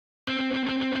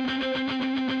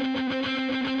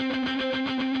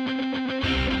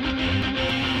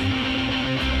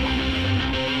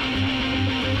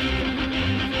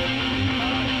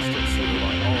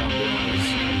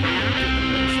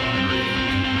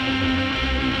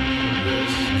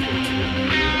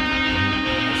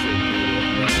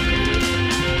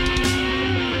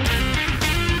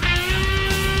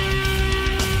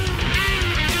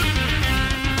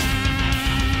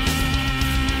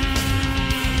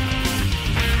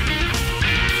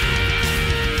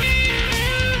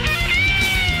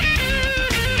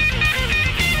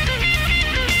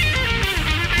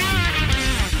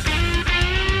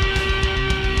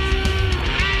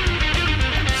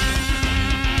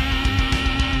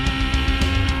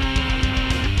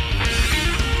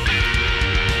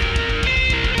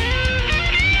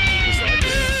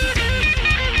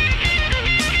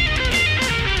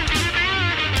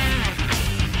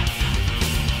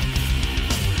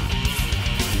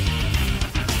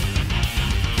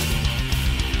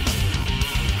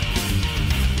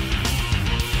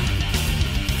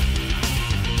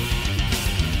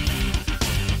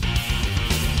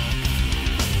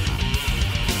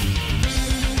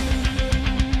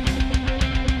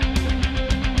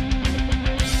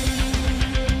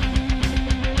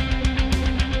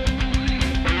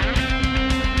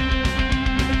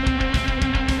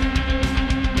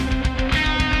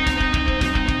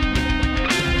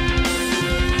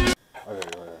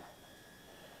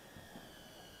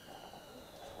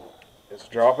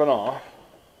dropping off.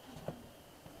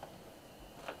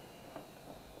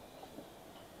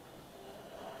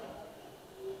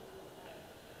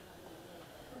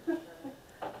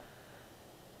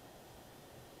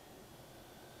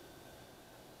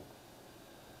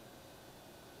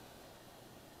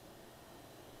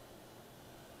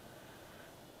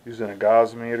 Using a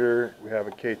gauge meter. We have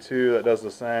a K2 that does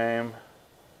the same.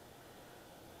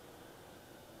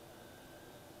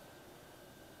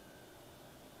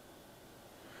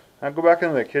 Now go back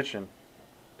into the kitchen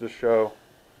to show.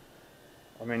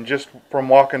 I mean, just from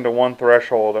walking to one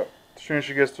threshold, as soon as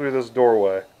she gets through this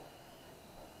doorway,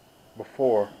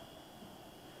 before,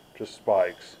 just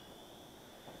spikes.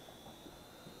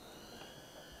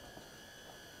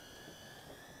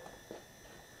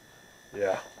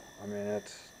 Yeah, I mean,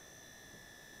 it's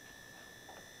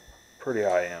pretty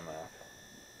high EMF.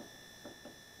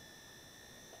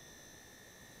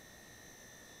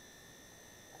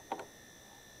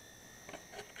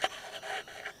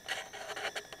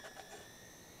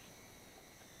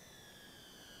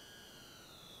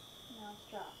 Now it's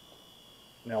dropped.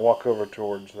 Now walk over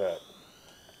towards that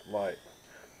light.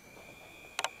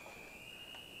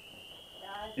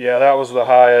 Yeah, that was the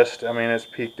highest. I mean, it's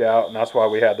peaked out, and that's why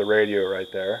we had the radio right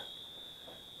there.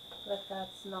 But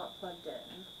that's not plugged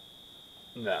in.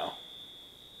 No.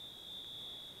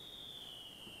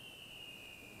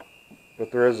 But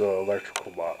there is an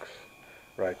electrical box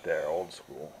right there, old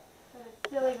school. But it's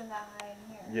still even that high in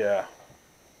here. Yeah.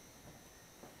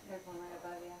 There's one right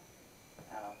above you.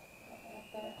 Oh, okay, up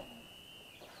there.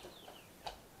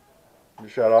 You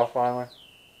shut off finally?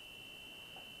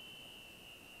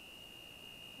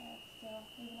 Yeah, it's still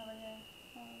even over here.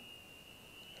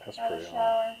 That's Got pretty a high.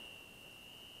 shower.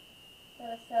 Got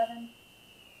a 7.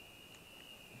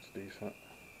 It's decent.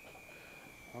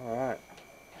 Alright.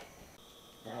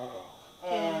 Oh.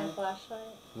 And a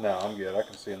flashlight? No, I'm good. I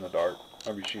can see in the dark.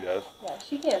 Maybe she does. Yeah,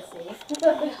 she can't see.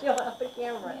 She'll have the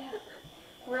camera. Yeah.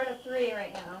 We're at a 3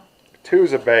 right now.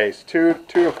 2's a base. 2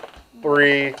 to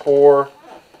 3, 4.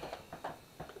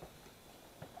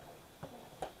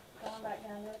 Going back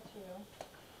down to a 2.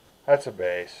 That's a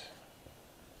base.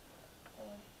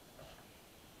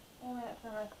 We went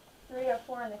from a 3 or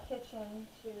 4 in the kitchen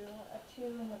to a 2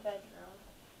 in the bedroom.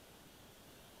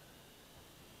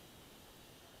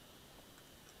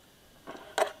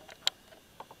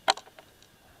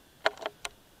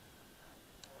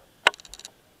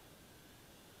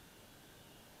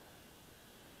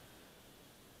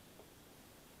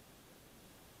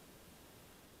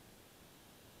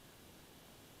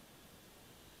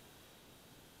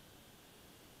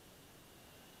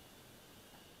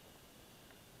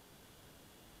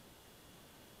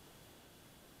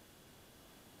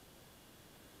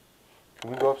 Can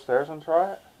we go upstairs and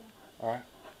try it? Alright.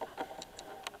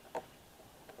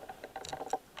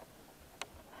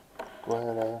 Go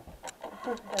ahead,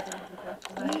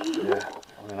 Yeah.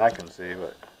 I mean, I can see,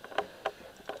 but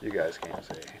you guys can't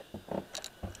see.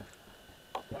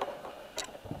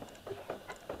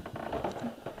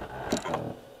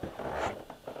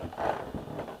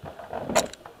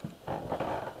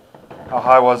 How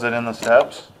high was it in the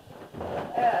steps?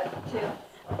 2. Okay,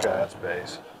 that's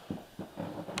base. It's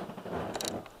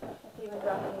even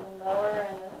dropping even lower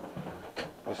in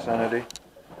this. Vicinity.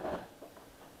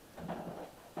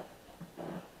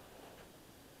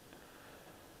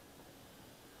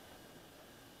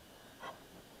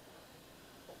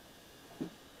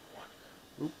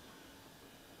 Oop.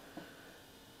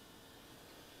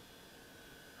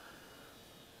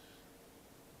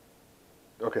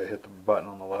 Okay, hit the button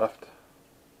on the left.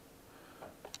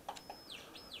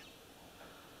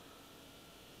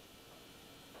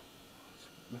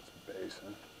 That's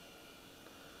basing.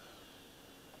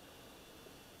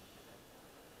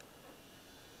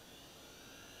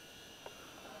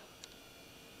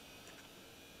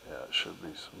 Yeah, it should be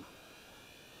some.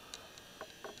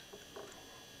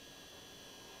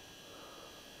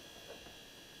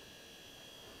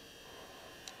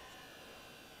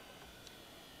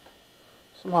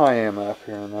 Some high EMF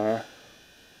here and there.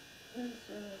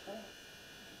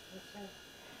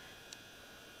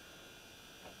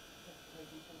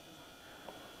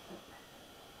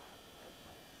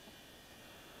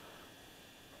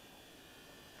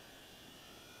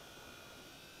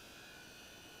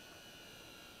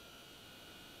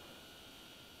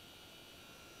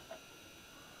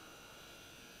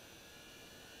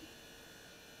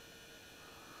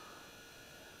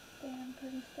 Staying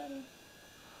pretty steady.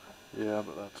 Yeah,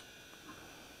 but that's.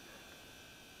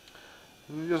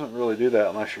 It doesn't really do that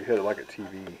unless you hit it like a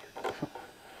TV.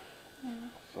 Yeah.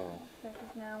 So.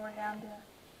 Because now we're down to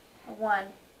a 1.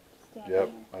 Standing Yep,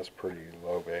 here. that's pretty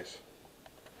low base.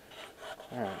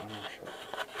 Alright, I'm gonna show you.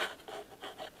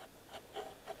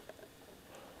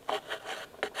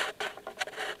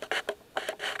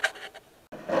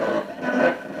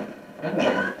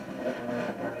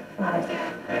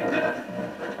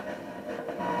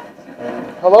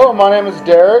 Hello, my name is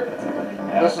Derek.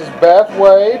 This is Beth,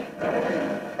 Wade,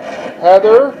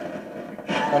 Heather,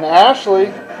 and Ashley.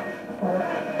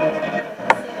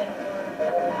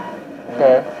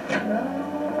 Okay.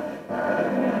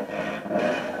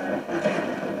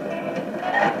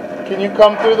 Can you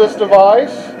come through this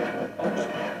device?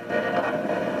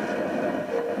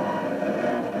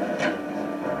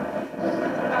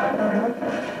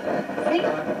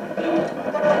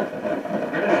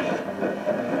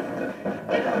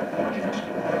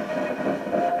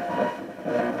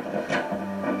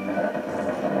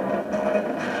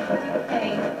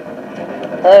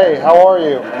 Hey, how are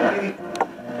you?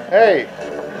 Hey.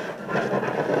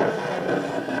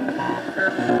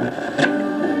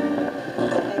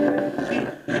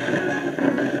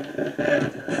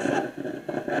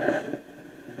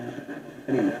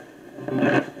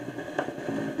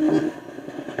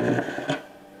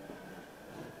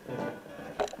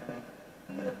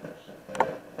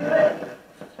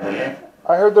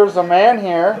 I heard there's a man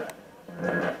here.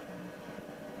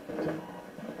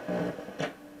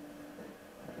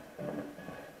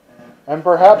 And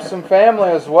perhaps some family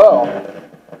as well.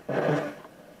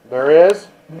 There is?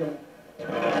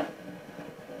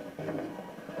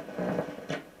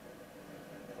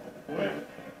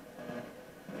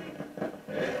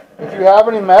 If you have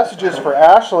any messages for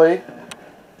Ashley,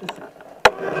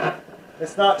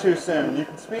 it's not too soon. You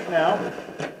can speak now.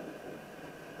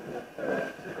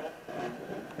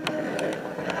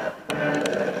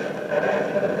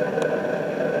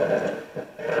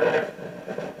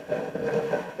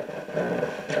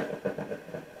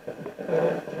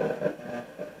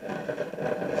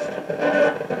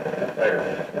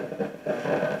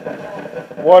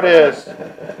 What is?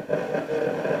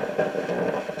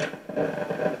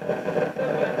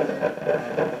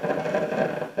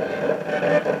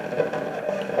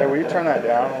 Hey, will you turn that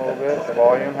down a little bit, the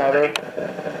volume, Heather?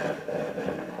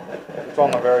 It's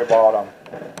on the very bottom.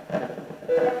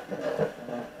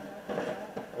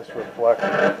 It's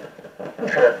reflecting.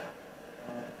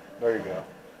 There you go.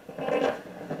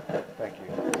 Thank you.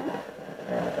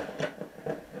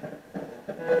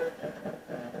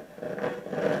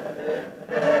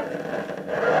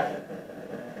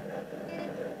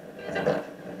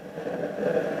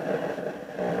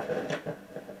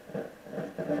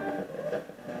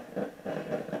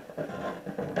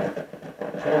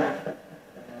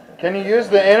 Can you use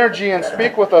the energy and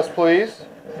speak with us, please?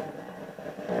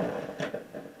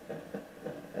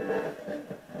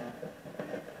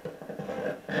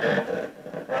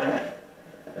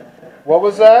 What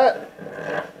was that?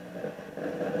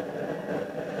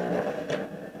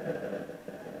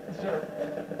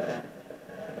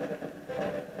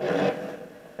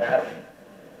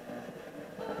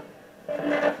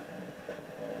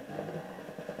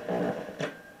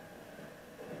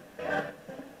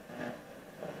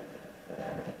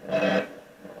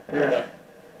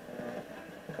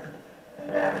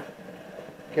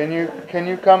 Can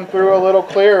you come through a little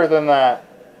clearer than that?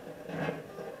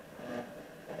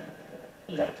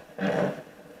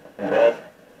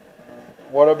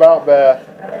 What about Beth?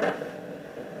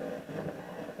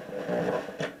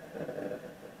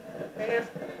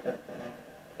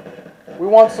 We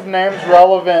want some names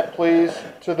relevant, please,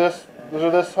 to this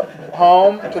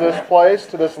home, to this place,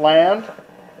 to this land.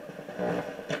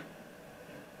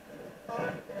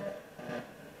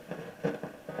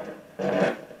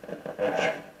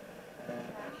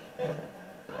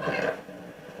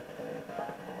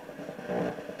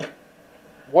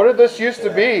 What did this used to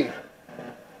be?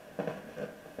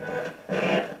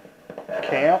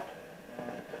 Camp?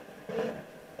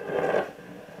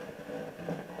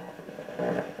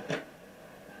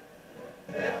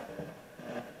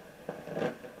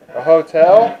 A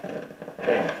hotel?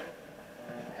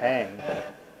 Hang.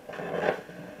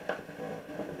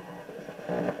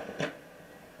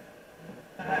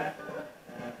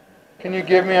 Can you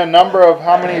give me a number of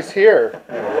how many is here?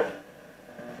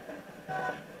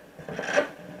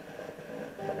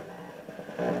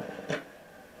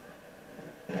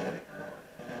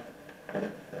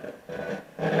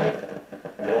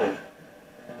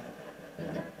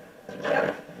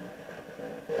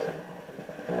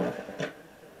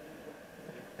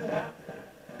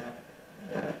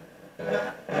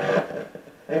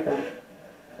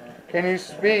 Can you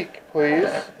speak, please?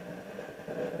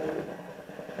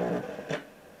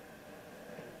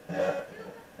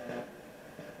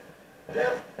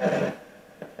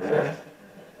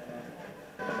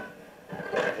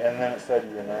 said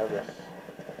you were nervous.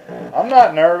 I'm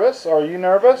not nervous. Are you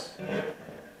nervous?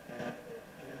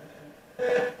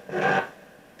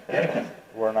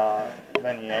 We're not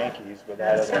many Yankees, but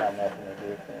that doesn't have nothing to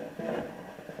do.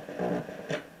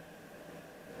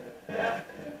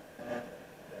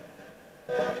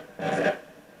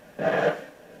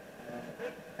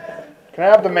 Can I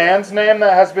have the man's name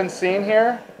that has been seen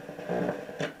here?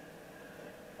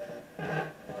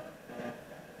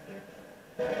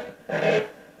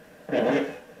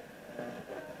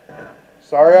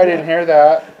 Sorry, I didn't hear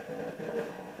that.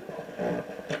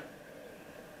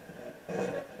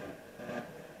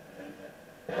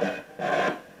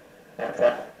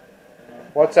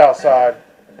 What's outside?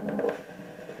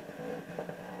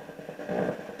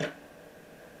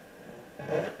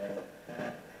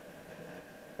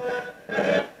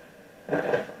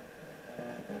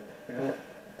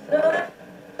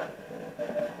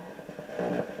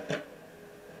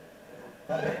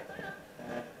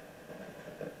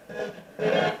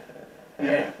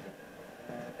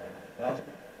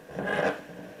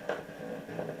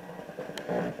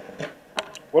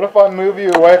 What if I move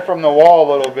you away from the wall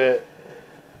a little bit?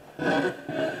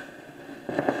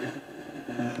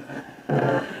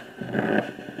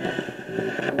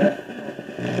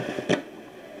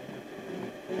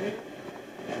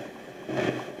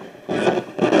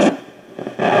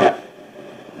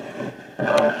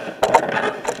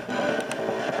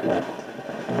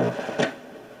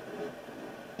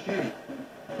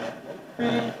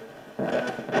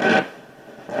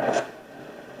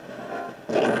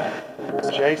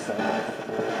 Jason.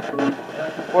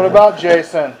 What about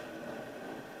Jason?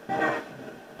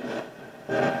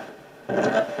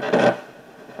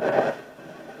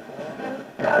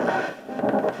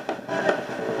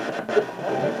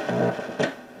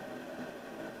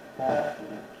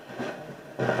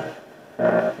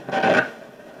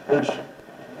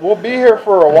 We'll be here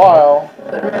for a while.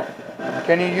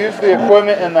 Can you use the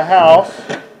equipment in the house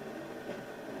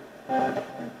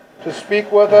to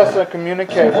speak with us and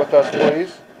communicate with us,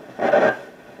 please?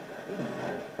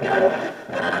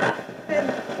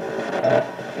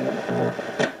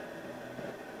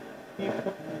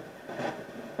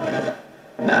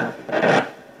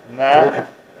 Nah.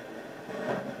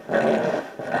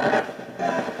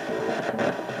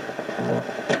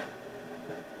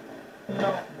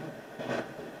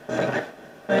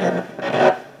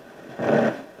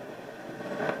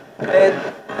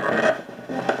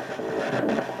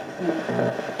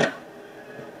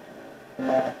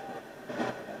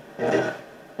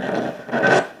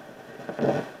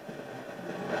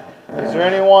 Is there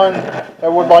anyone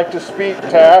that would like to speak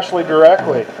to Ashley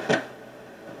directly?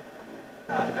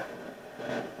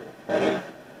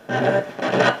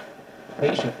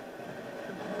 Patient.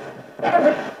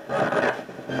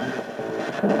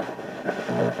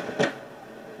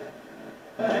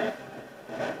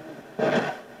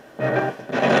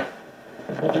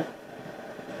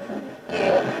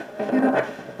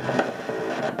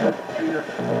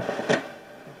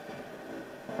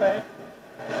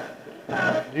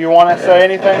 Do you want to say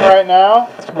anything right now?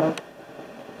 Smoke.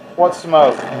 What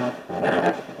smoke?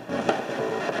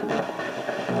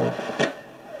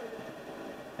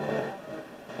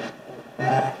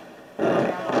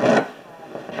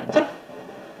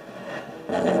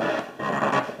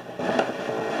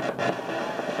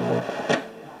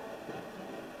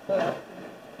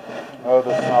 Oh,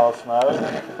 the smell of smoke?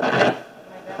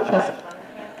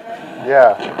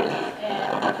 Yeah.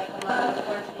 And like a month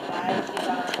before she died, she got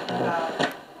on about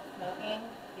smoking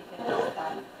because she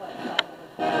stopped putting all of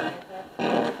the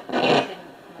She didn't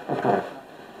smoke.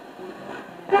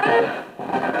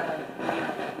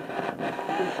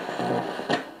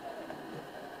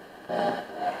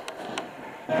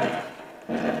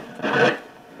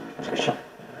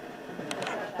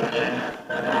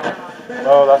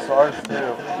 Oh, that's ours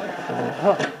too.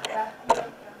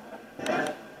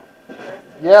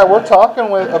 Yeah, we're talking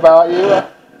about you.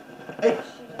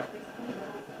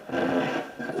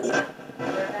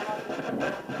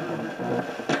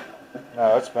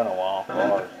 No, it's been a while for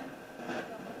ours.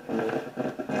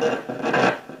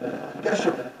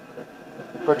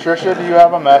 Patricia, do you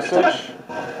have a message?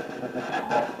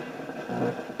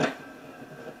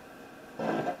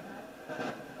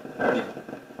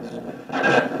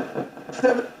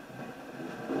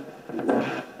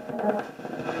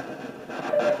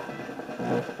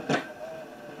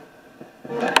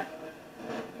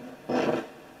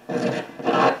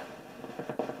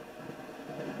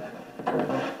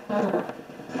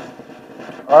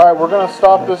 Alright, we're going to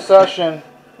stop this session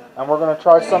and we're going to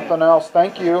try something else.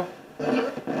 Thank you.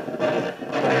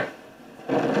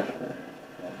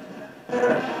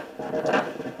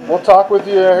 We'll talk with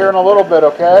you here in a little bit,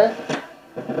 okay?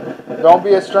 Don't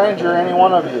be a stranger, any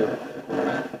one of you.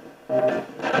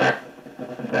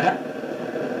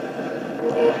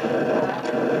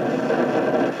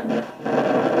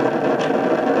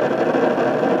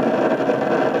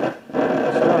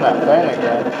 It's doing that thing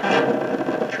again.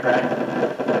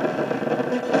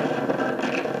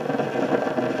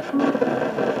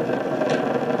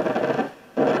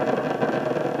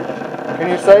 Can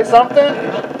you say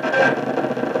something?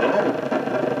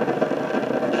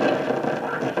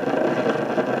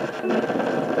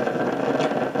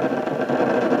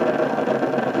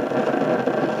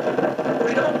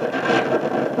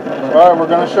 Alright, we're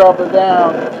going to shove it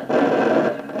down.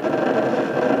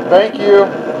 Thank you.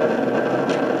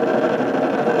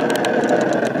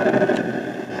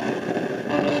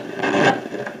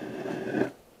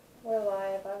 We're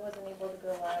live. I wasn't able to go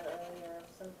live earlier.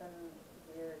 Something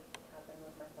weird happened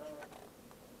with my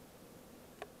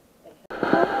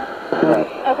phone.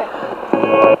 Okay.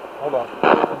 Hold on.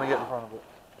 Let me get in front of it.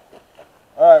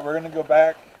 Alright, we're going to go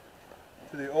back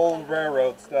to the old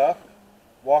railroad stuff.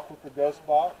 Walk with the ghost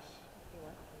box.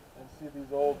 And see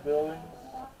these old buildings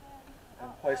and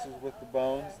places with the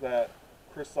bones that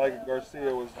Chris Sagan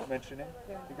Garcia was mentioning.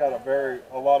 He got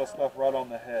a lot of stuff right on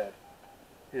the head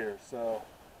here. So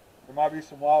there might be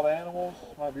some wild animals,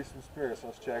 might be some spirits.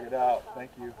 Let's check it out.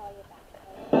 Thank you.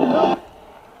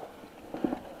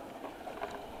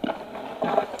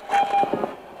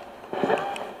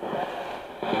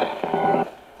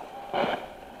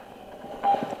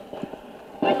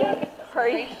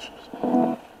 Hurry.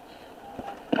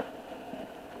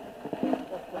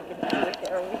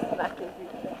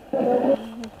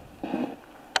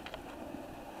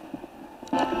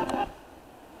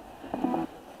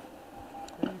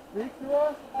 Can you speak to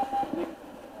us?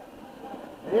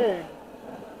 Big.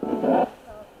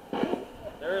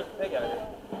 There is a pig out here.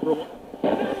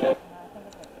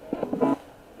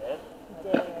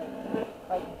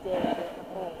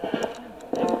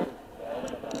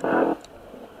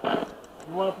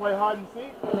 You want to play hide and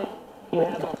seek?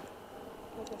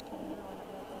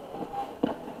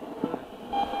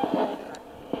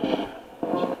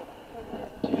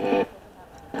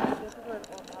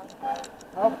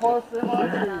 How close am I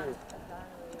to you?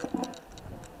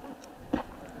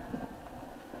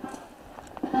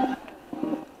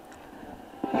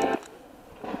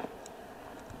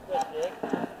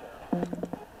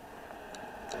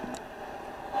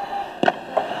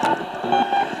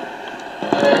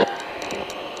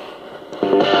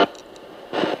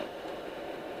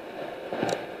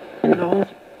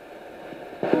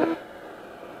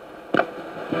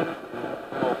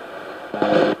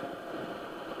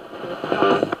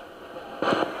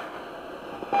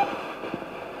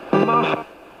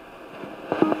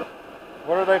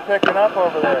 What are they picking up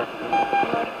over there?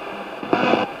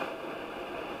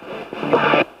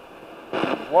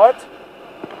 What?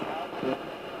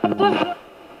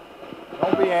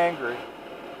 Don't be angry.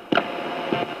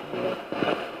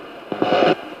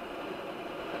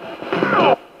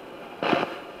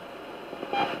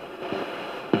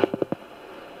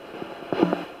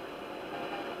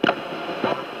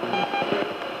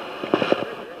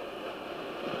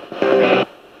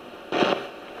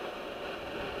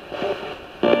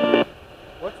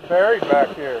 What's buried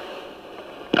back here?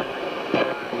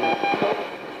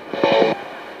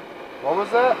 What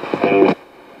was that?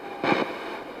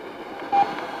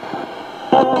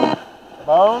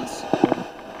 Bones?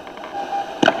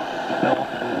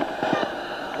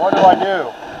 What do I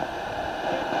do?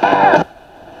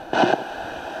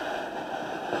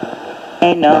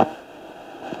 I know.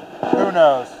 Who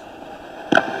knows?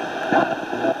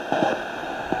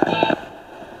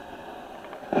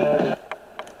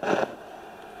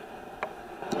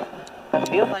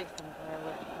 Feels like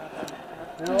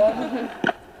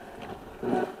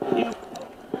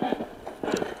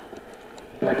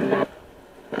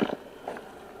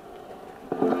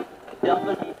Feel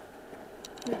like it?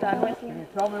 You done with Can you? you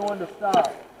tell me when to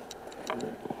stop?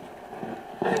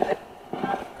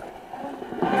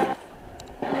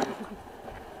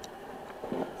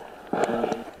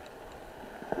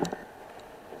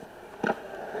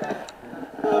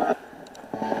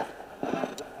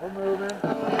 We're moving.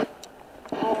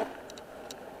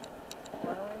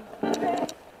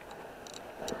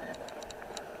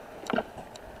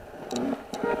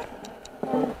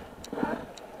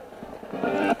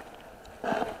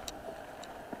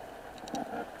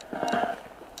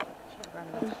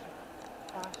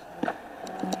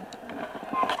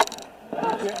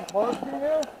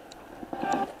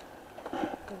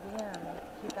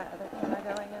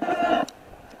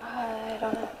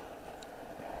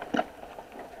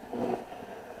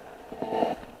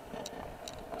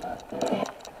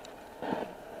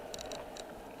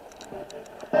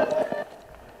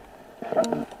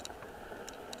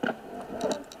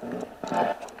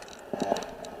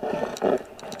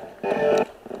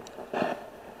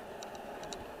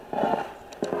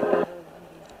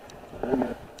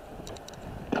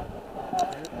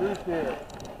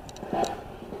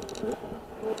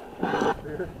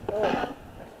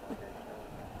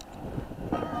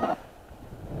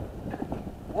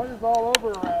 What is all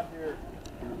over around here?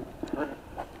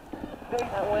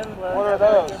 That wind blows. What are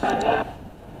those?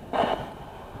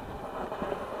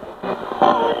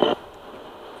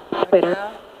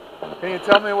 Yeah. Can you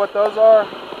tell me what those are?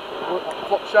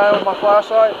 Shine with my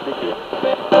flashlight.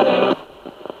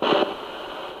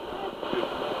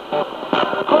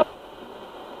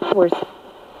 Where's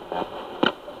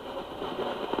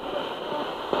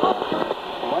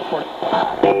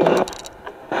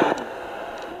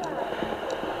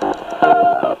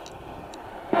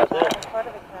Part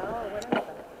of a cow or what is that?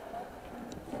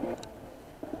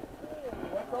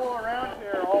 What's all around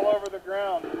here, all over the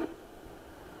ground?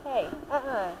 Hey,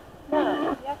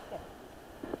 no, yes,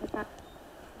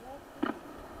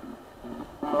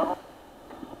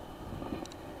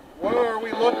 What are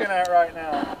we looking at right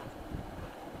now?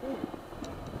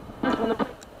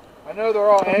 I know they're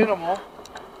all animal.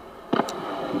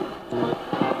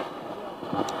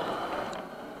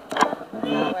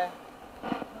 that way.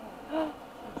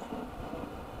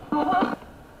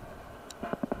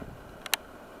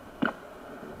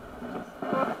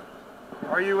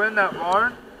 Are you in that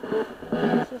barn?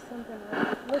 There's just something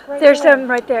right. Look right there's there. some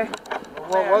right there.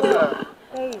 What was that?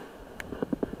 Hey,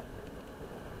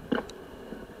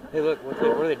 Hey, look, what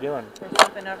are they doing? There's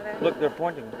something over there. Look, they're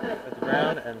pointing at the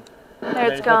ground and There they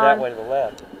it's just head that gone. way to the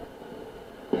left.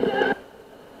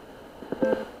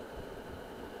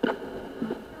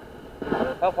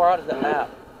 How far out is that map?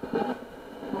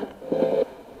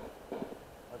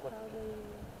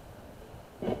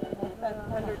 That's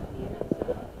 100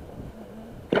 feet.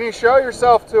 Can you show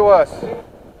yourself to us?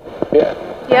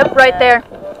 Yep, right there.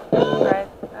 Right.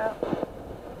 Oh.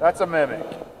 That's a mimic.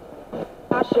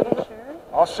 I'll show you. Sure.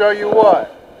 I'll show you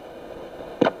what.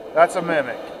 That's a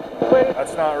mimic.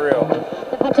 That's not real.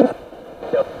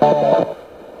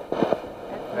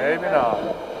 Maybe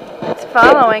not. It's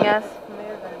following us.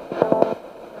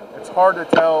 It's hard to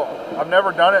tell. I've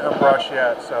never done it in brush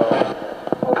yet, so.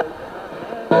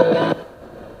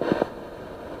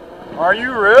 Are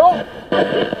you real?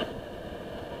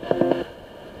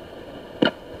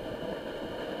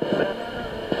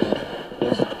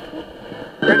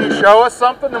 Can you show us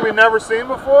something that we've never seen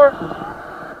before?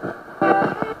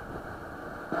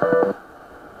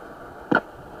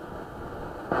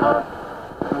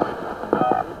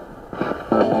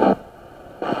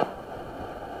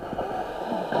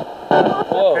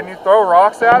 Whoa. Can you throw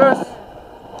rocks at us?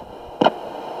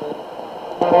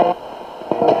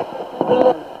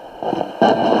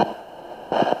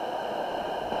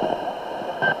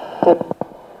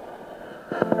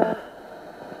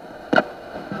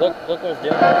 Look what it's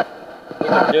doing. Look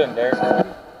what it's doing, Derek.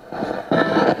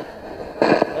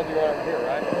 Maybe right over here,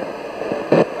 right?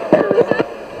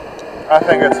 I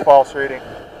think it's false reading.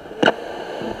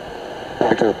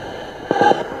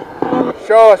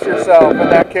 Show us yourself in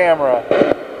that camera.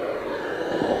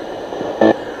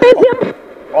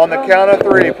 On the count of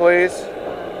 3, please.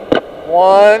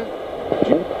 1,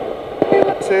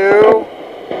 2.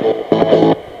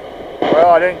 Well,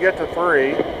 I didn't get to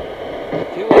 3. 2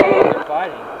 of them are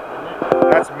fighting, isn't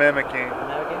it? That's mimicking. Isn't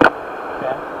that okay?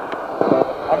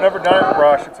 Yeah. I've never done it in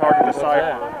brush. It's hard to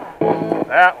decipher.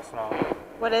 That was not.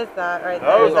 What is that right there?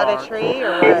 Those Is that aren't. a tree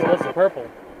or what? What's the purple?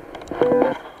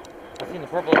 I've seen the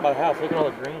purple up by the house. Look at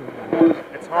all the green.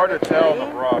 It's hard to tell in the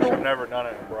brush. I've never done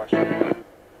it in brush.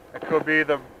 It could be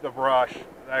the brush,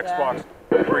 the Xbox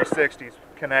 360's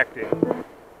connecting.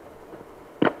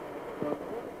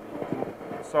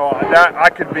 So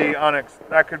that could be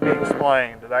that could be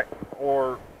explained. That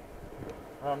or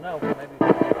I don't know. Maybe.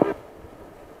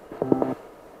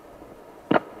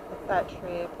 It's that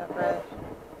tree, that brush.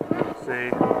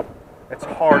 see, it's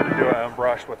hard to do it in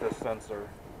brush with this sensor.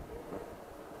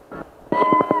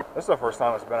 This is the first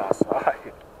time it's been outside.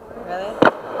 Really?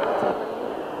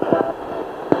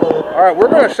 All right, we're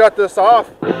gonna shut this off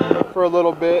for a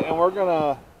little bit, and we're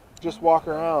gonna just walk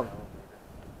around.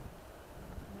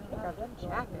 That's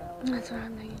what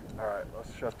I'm thinking. All right,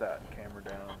 let's shut that camera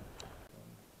down.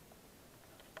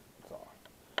 It's off.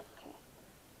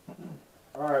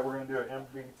 All right, we're gonna do an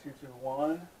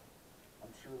MB221.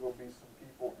 I'm sure there'll be some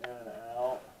people in and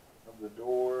out of the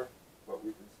door, but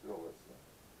we can still listen.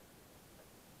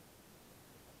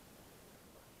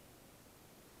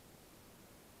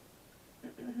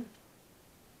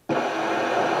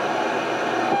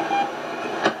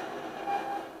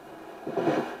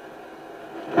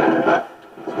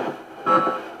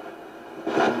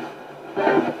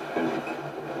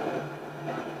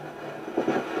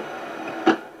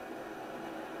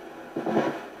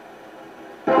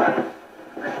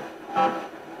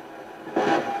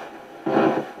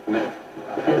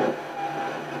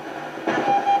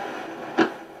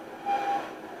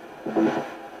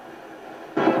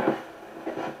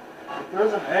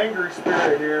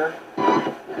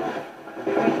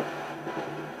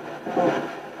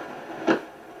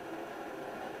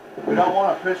 don't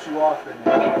want to piss you off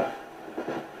anymore.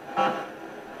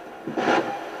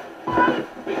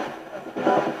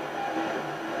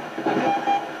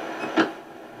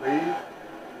 Leave?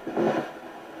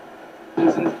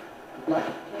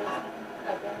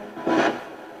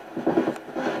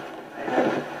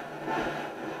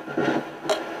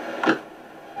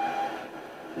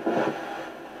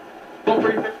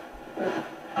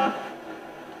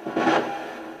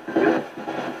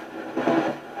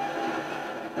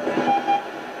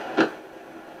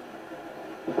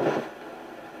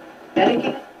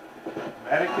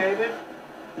 Medicated?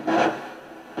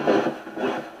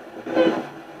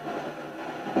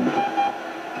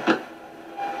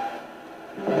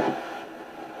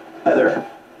 Heather.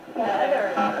 Heather.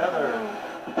 Heather.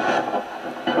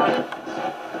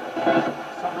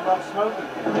 Something about smoking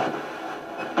here.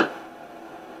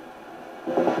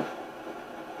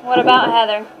 What about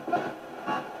Heather?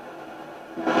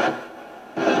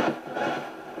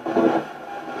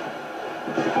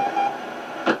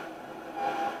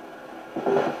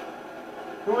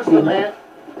 Who was the man?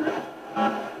 I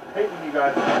hate when you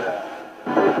guys do that.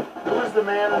 Who was the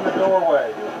man in the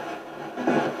doorway?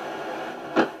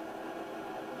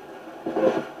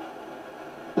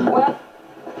 What?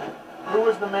 Who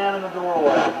was the man in the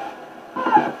doorway?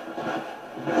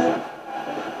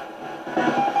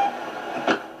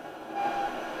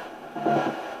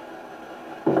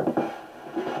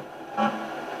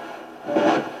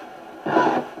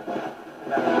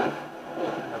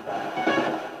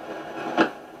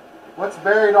 What's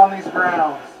buried on these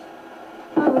grounds?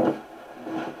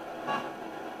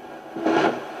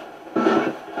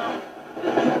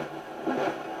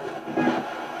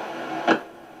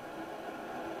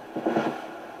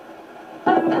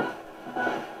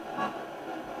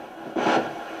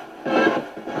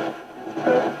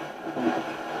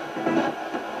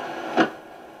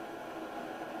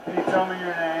 Can you tell me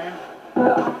your name?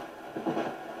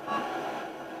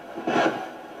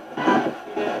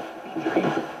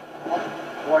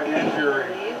 What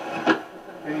injury?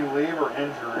 Can you leave or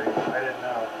injury? I didn't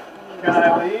know. Can I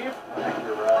leave? I think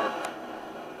you're right.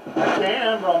 I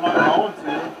can, but I'm not going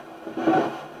to.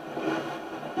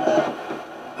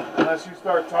 Unless you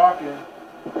start talking.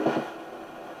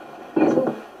 You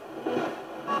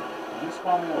just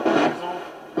call me a weasel?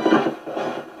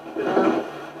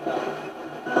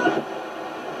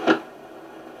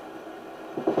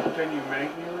 Can you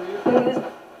make me leave?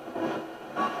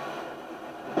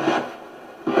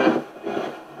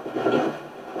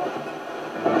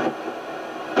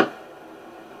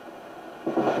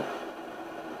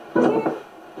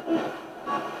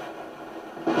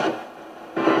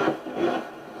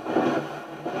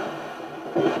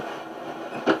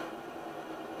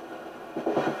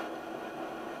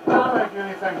 Don't make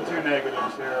anything too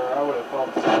negative, Sarah. I would have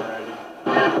thought so already.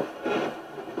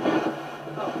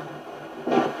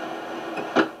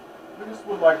 We just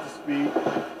would like to speak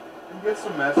and get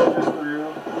some messages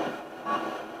through.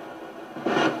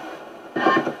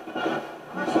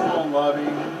 Peaceful and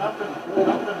loving, nothing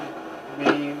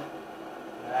mean,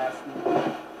 nasty.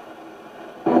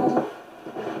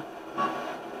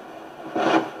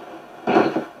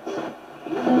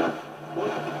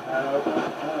 That open,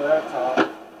 none of that talk.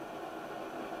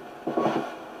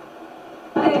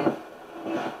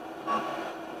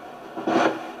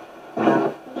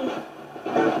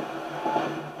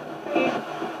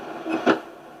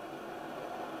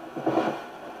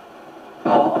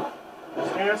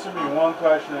 Just answer me one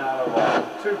question out of all.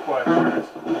 Two questions.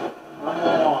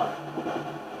 Number one,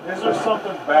 is there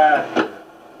something bad here?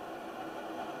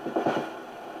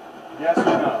 Yes or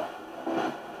no?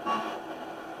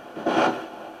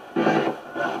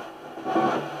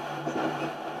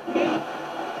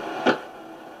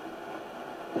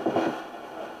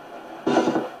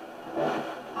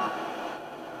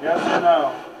 Yes or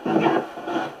no?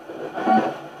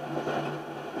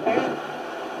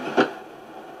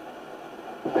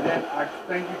 I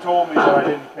think you told me, but I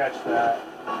didn't catch that.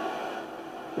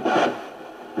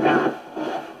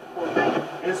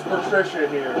 Is Patricia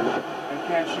here? And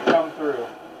can she come through?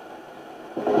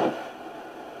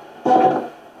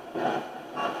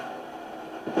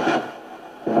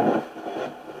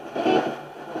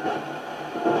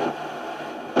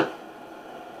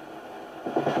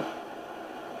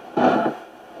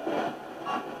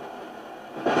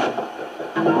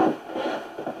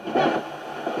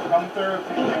 Come through if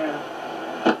you can.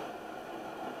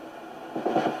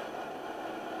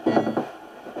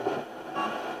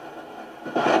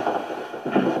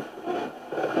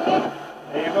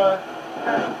 Ava?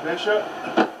 Bishop?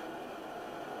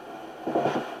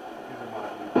 These are my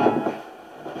people.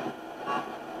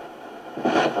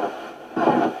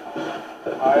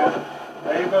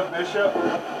 Ava Bishop.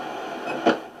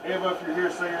 Ava, if you're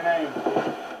here, say your name.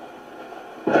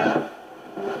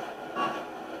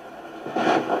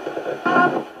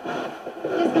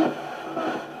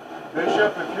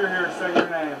 Bishop, if you're here, say your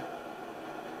name.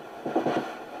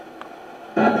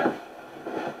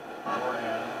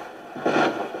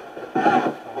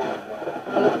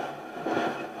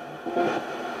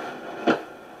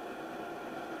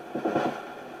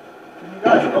 Can you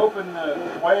guys open the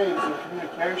waves of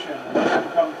communication and let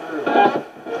them come through?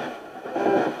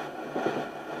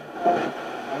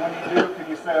 And when you do, can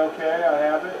you say, okay, I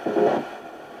have it?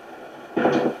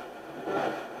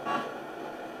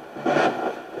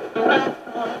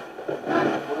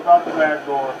 What about the back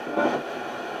door?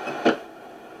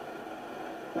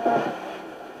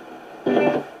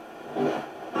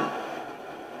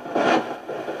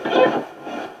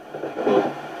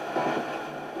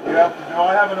 Do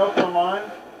I have an open line?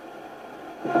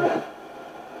 Can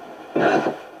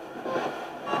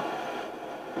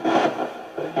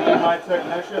you be my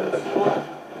technicians?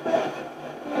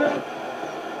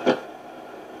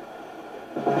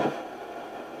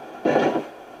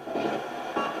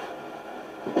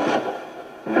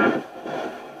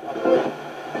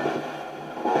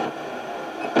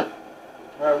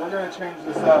 Alright, we're going to change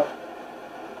this up.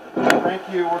 Thank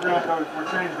you. We're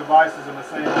changing devices in the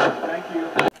same room. Thank you.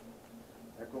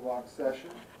 Echo box session.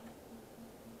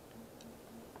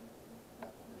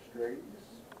 Verstraete. I'm going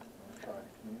to try to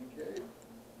communicate.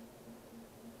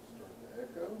 Start the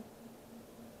echo.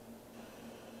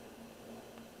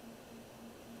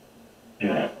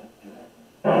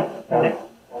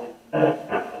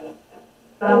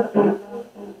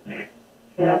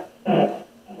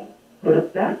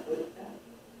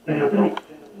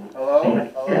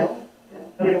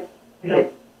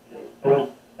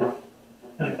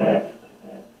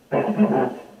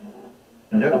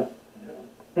 Hello?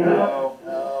 Hello?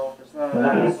 No, there's none of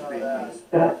that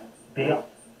speaking.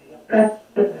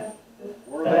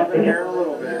 We're leaving here a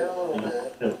little bit.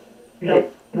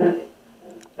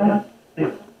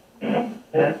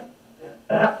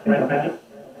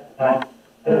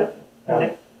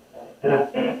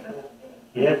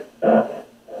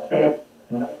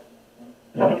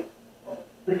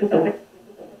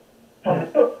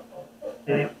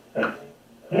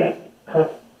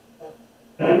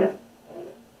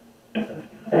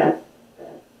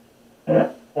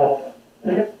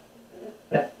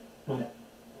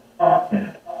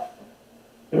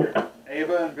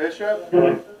 Ava and Bishop?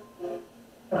 Ava?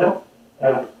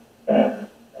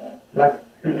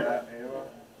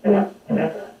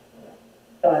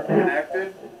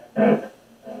 Connected?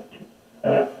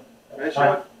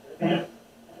 Bishop?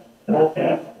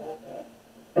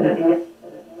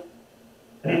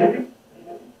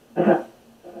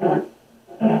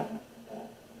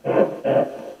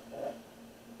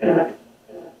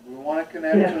 We want to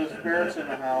connect to the spirits in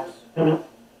the house.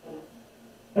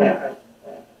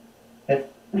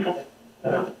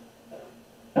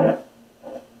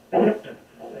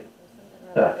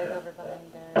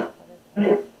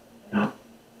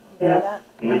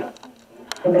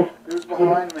 Who's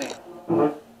behind me?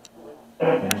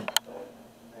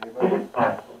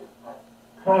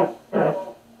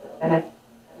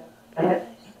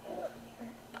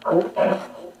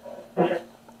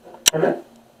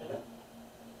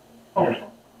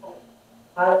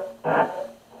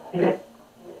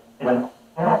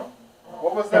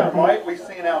 What was that light we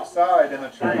seen outside in the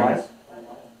trees?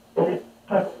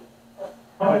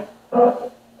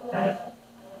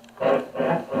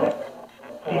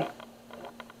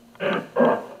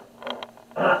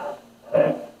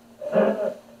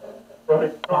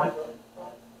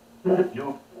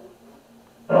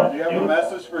 Do you have a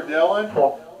message for Dylan?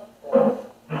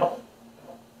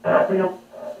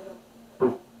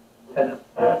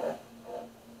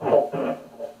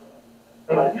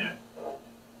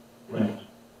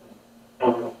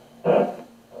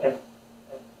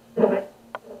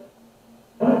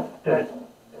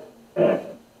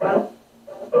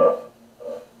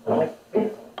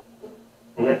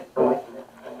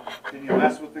 Can you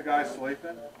mess with the guy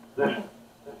sleeping? Hey,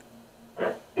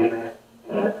 man.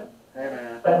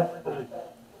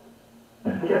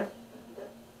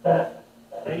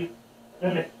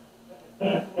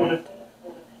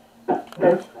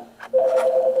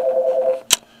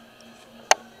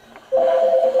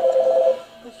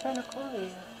 Who's trying to call you?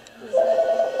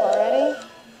 Already?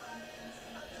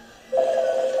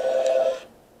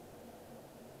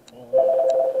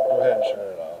 Go ahead and shut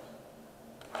it off.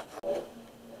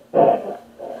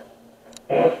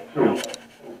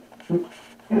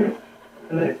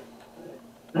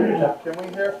 Can we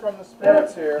hear from the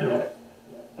spirits here?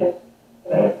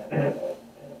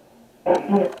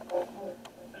 On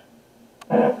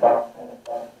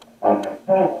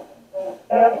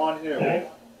who?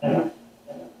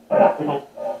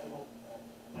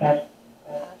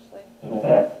 Ashley?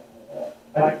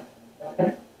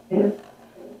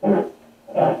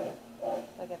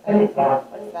 Like if I,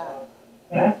 what's that?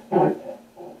 Or did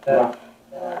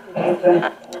you see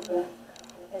that?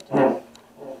 It just like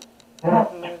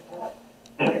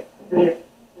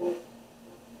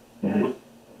moved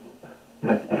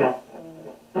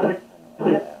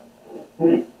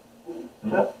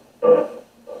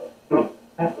it.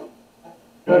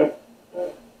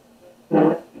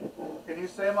 Can you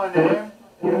say my name?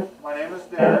 My name is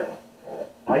Derek.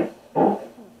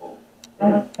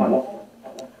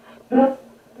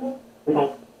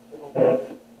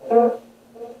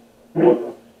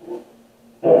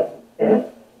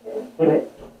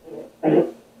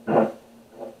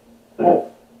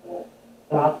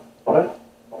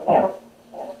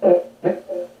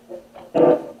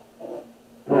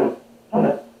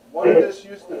 What did this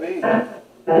used to be? It's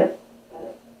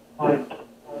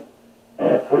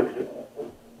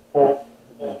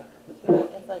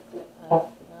like,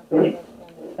 not very much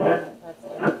that's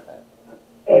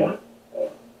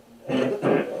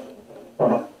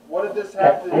but What did this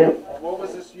have to do? What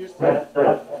was this used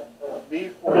to be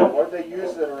for? What did they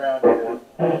use it around here?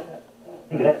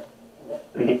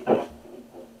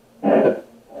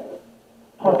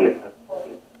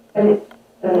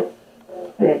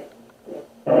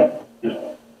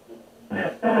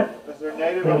 Was there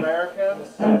Native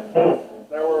Americans that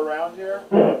were around here?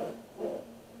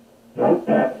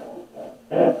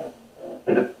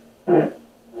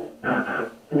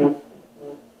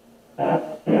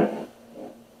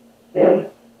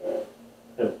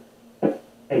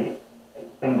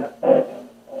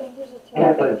 There's a tick.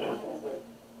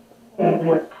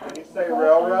 Can you say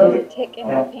railroad? There's a tick in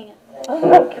my pants. Oh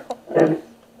my god.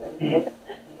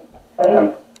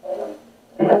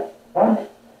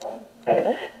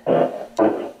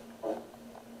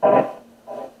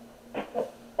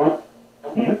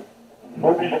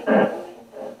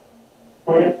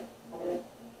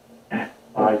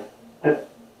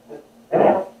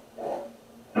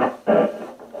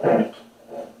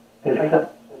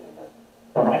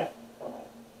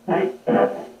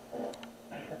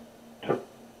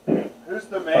 Who's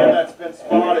the man that's been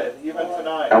spotted even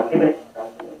tonight?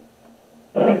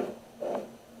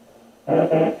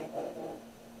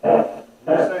 You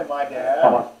say my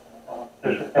dad?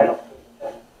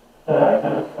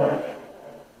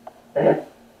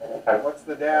 What's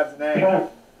the dad's name?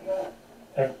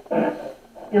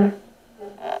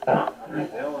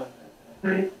 Dylan.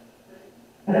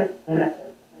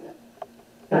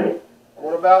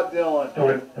 What about Dylan?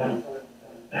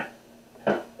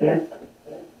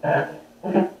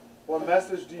 What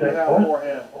message do you have for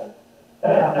him?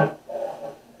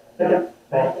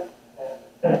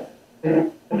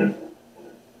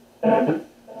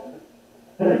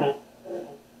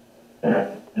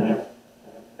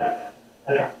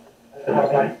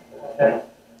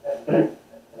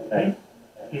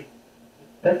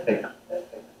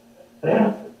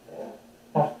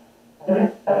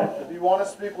 If you want to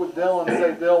speak with Dylan,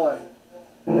 say Dylan.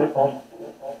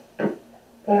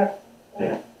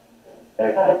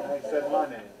 And he said my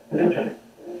name.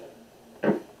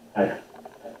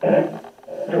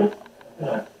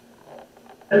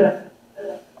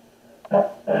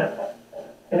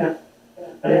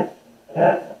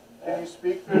 Can you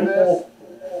speak through this?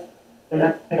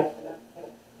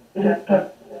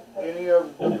 Any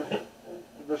of the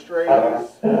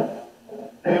Verstraete's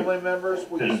family members,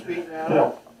 will you speak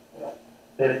now?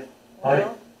 They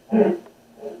will?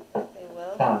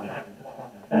 Bobby?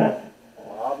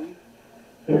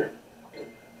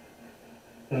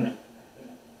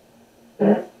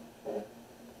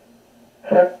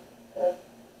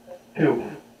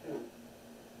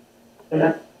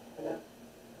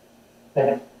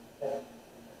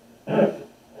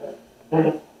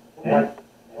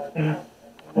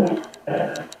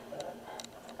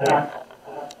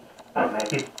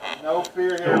 No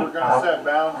fear here, we're going to set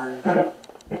boundaries.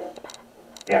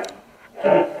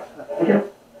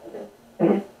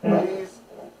 Please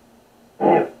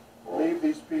leave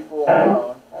these people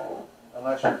alone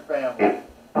unless you're family.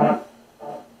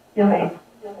 Is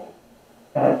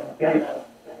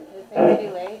it too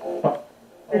late?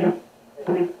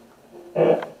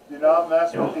 Do not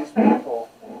mess with these people,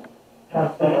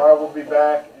 or I will be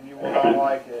back and you will not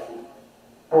like it.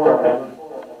 4 of them?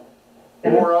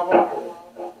 You're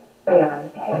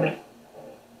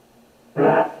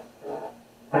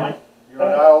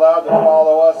not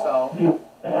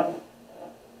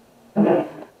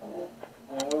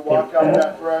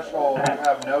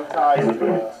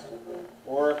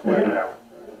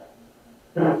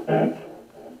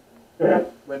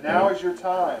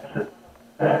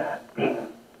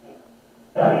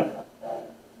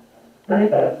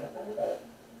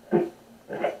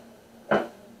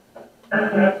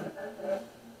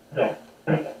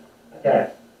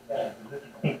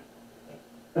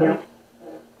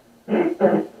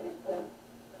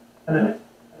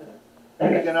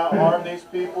You cannot harm these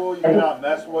people. You cannot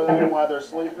mess with them while they're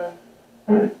sleeping.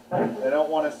 They don't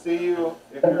want to see you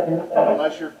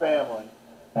unless you're family.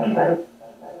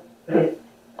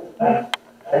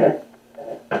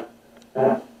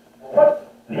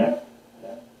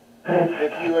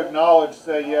 If you acknowledge,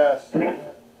 say yes.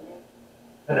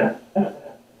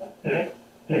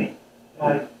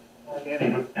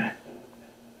 Kenny.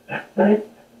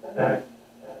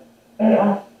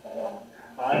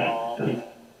 Hi, Mom.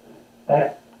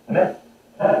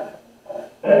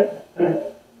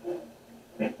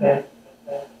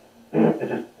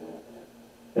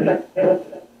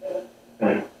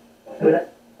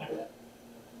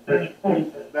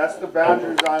 That's the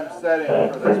boundaries I'm setting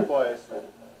for this place.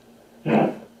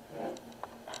 You're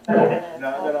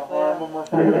not going to harm them or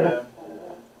fool them.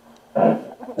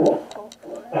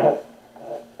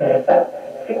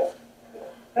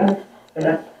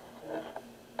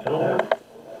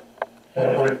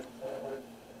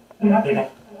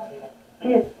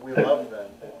 We love them.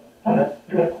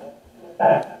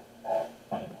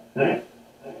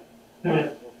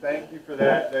 Well, thank you for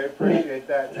that. They appreciate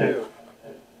that too.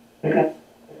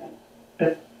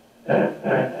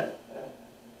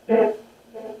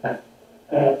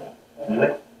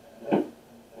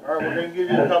 Alright, we're going to give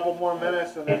you a couple more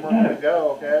minutes and then we're going to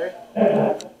go, okay?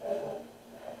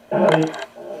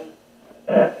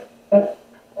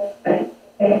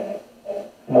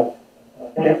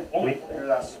 You're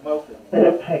not smoking.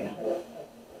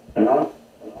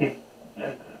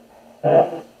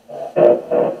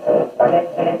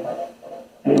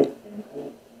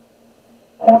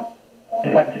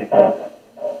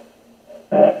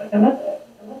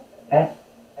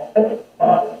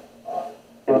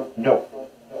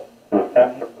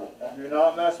 Do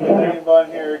not mess with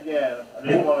anybody here again. I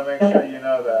just want to make sure you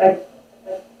know that.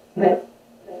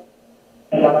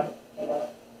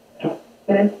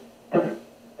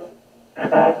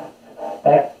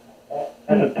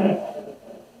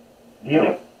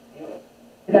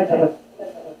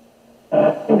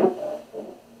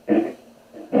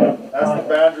 That's the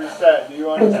boundary set. Do you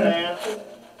understand?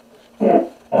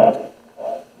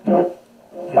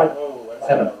 Oh, that's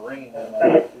got a ring in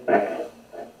my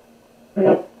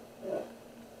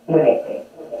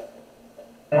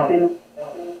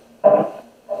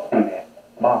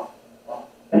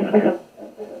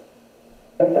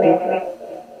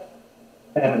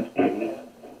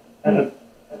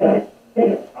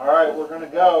Alright, we're going to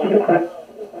go.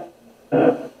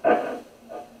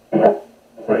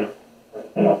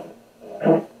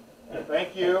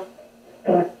 Thank you.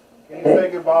 Can you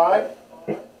say goodbye?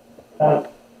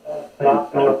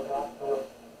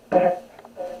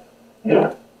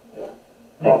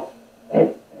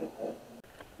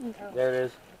 There it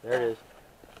is. There it is.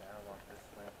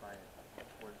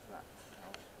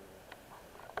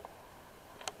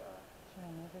 Should I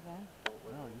move again?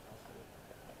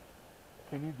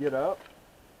 Can you get up?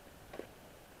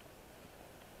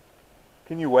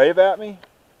 Can you wave at me?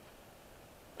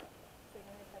 So you're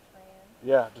gonna touch my hand?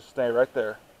 Yeah, just stay right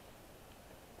there.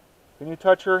 Can you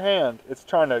touch her hand? It's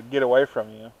trying to get away from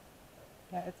you.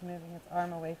 Yeah, it's moving its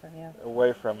arm away from you.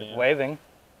 Away from you. It's waving.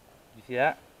 You see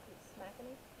that? You smacking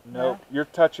me? No, you're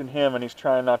touching him and he's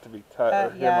trying not to be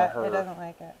touched. Him Yeah, or her. it doesn't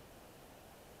like it.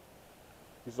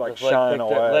 He's like His leg shying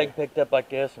picked away. Up, leg picked up like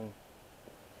this and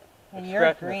And it's you're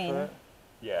scratching the green. foot.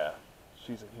 Yeah,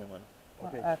 she's a human. Well,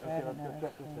 Okay, I okay, didn't let's know go it was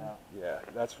check this green. out. Yeah,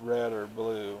 that's red or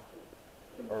blue.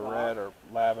 Or red or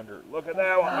lavender. Look at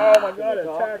that one. Oh my god, it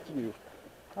attacked you.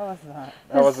 What was that?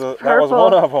 That was It's that was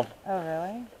one of them. Oh,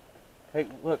 really? Hey,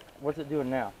 look, what's it doing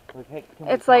now? Look, hey, can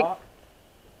It's we like- talk?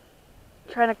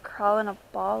 Trying to crawl in a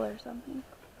ball or something.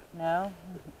 No?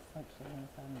 It's like she didn't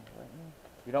sound important.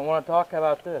 You don't want to talk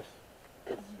about this.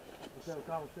 Let's have a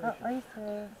conversation. Oh, are you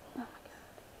serious?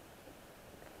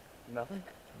 Nothing?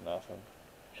 Nothing.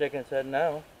 Shaking his head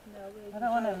no. I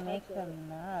don't want to make them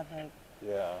mad. Like,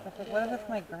 Yeah. it's like, what if it's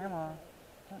my grandma?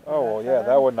 Oh well, yeah,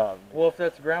 that would not. Well, if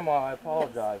that's grandma, I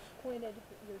apologize. Pointed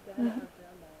your gun at her grandma.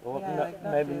 Well, Yeah, no, like,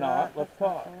 don't maybe do not. that. Let's That's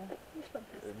not talk.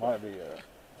 cool. It might be a.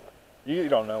 You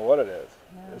don't know what it is.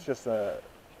 No. It's just a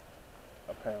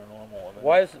paranormal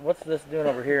event. What's this doing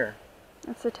over here?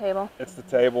 It's the table. It's the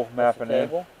table That's the mapping in.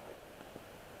 table?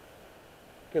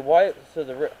 Okay, why? So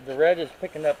the red is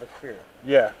picking up a spirit.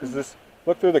 Yeah, because this.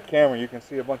 Look through the camera. You can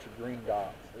see a bunch of green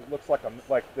dots. It looks like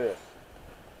like this.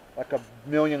 like a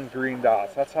million green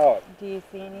dots. That's how it. Do you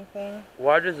see anything?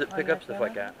 Why does it On pick your up stuff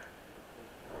like camera?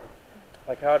 that?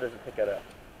 Like, how does it pick that up?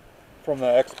 From the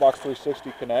Xbox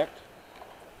 360 Connect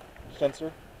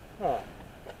sensor. Huh.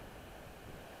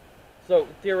 So,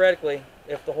 theoretically,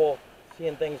 if the whole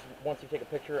seeing things once you take a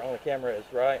picture on the camera is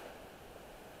right,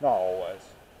 Not always.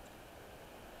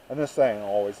 And this ain't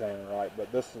always ain't right,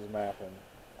 but this is mapping.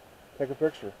 Take a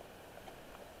picture.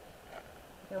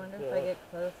 I wonder if I get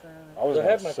closer. I was I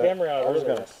gonna had my sit- camera out I was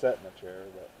earlier. gonna sit in the chair,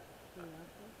 but You want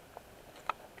to?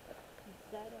 You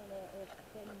said on it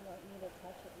didn't want me to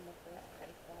touch it in the first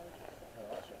place. So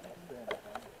I was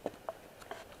just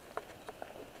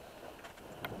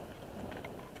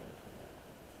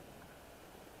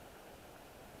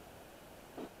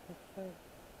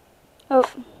Oh.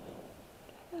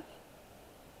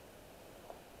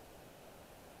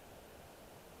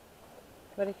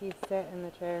 What if you sit in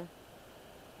the chair?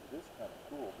 it is kind of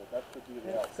cool. But that could be the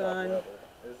It's outside gone. weather.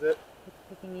 Is it? It's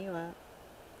picking you up.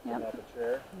 Yep. Not the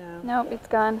chair. No. Nope, it's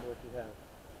gone. what you have?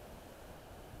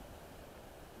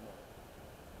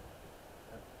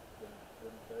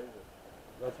 Didn't phase it.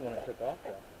 That's the one I took off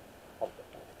though.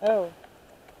 Oh,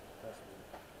 That's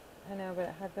weird. I know, but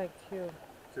it had like two.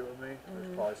 Two of me. There's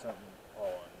Mhm. probably something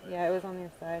following me. Yeah, it was on your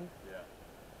side. Yeah.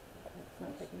 It's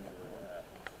not picking it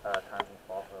up. Times will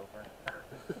fall over.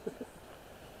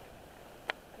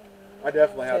 I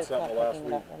definitely had It's not something last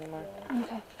picking it week. up anymore.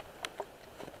 Okay.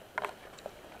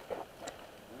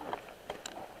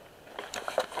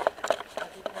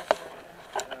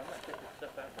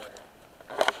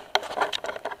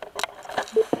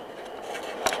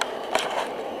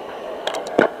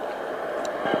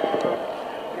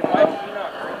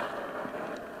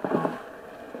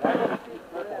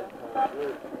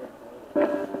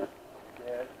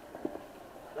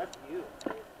 That's you.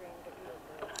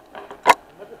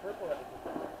 What's the purple have to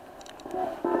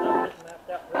do? I'm just mapped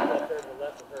out purple up there to the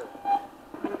left of her.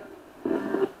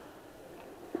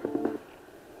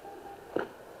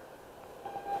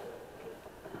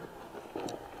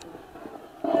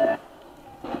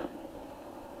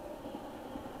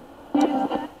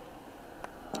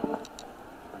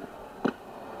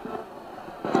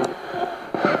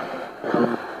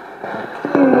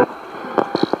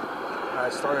 I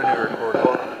started a new recording.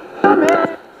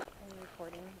 I'm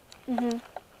recording. Mm-hmm.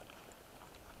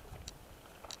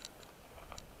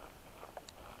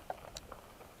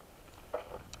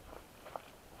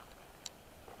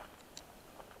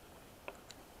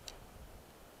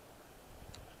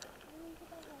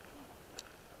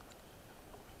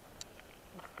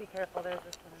 Just be careful, there's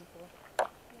a swimming pool.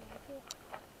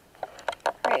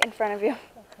 Right in front of you.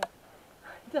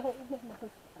 Don't let those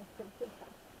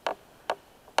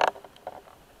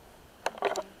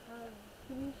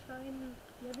Can you shine,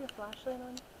 you have your flashlight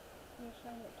on? Can you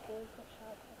shine it towards the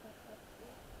shot?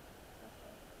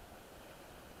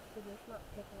 Because it's not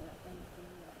picking up anything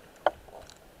yet.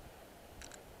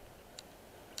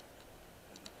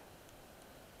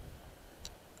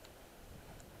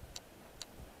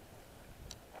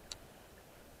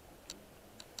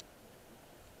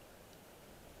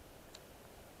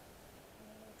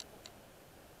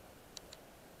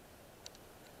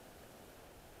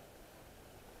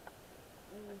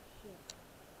 Oh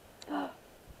shit.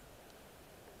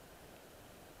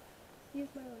 Excuse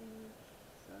my language.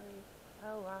 Sorry.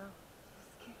 Oh wow.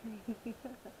 Scary.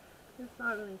 It's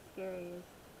not really scary.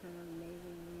 It's kind of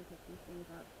amazing when you pick these things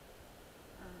up.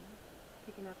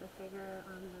 Picking up a figure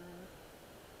on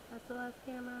the SLS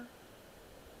camera.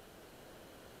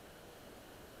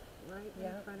 Right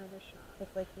in front of the shop.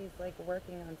 It's like he's like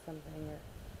working on something or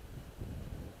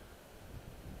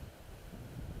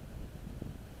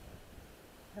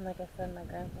and like I said, my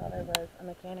grandfather was a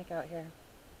mechanic out here.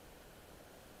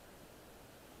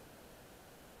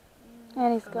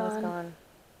 And he's And gone. he's gone.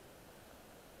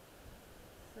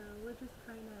 So we're just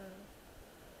kind of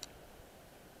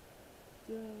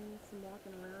doing some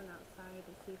walking around outside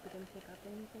to see if we can pick up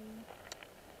anything.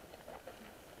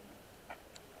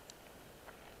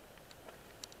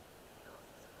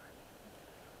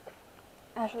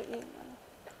 Ashley, you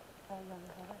Oh, no,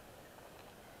 no.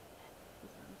 He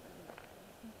sounds like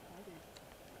he's fighting.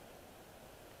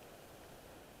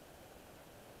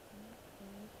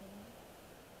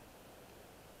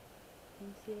 Can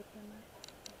you see the camera?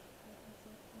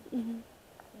 Mm-hmm.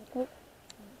 Nope.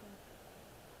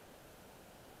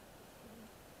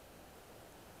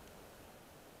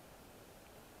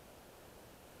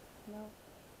 No,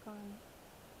 it's gone.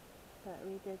 But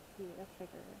we did see a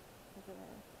figure over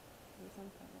there. It was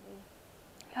in front of you.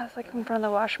 Yeah, it's like in front of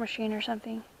the wash machine or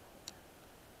something.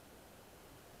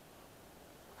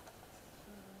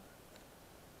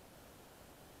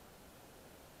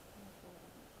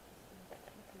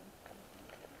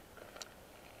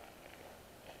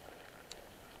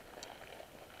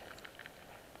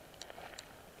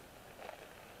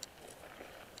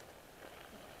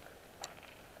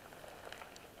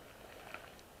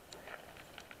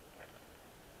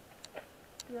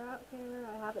 out here,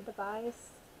 I have a device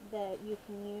that you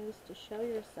can use to show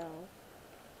yourself.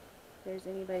 If there's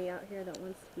anybody out here that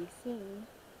wants to be seen.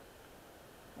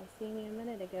 I seen you a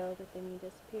minute ago, but then you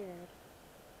disappeared.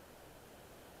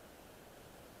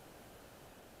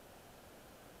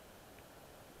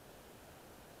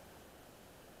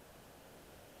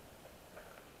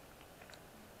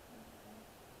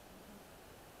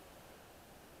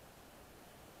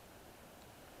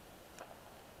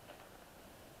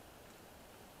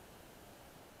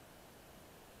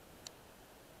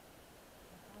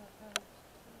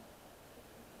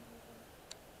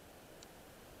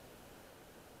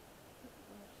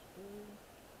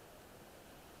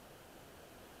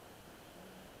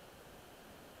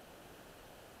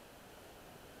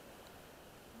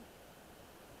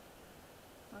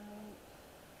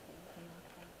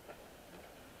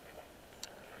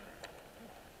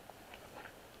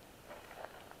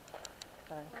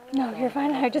 Sorry. No, you're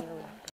fine. I just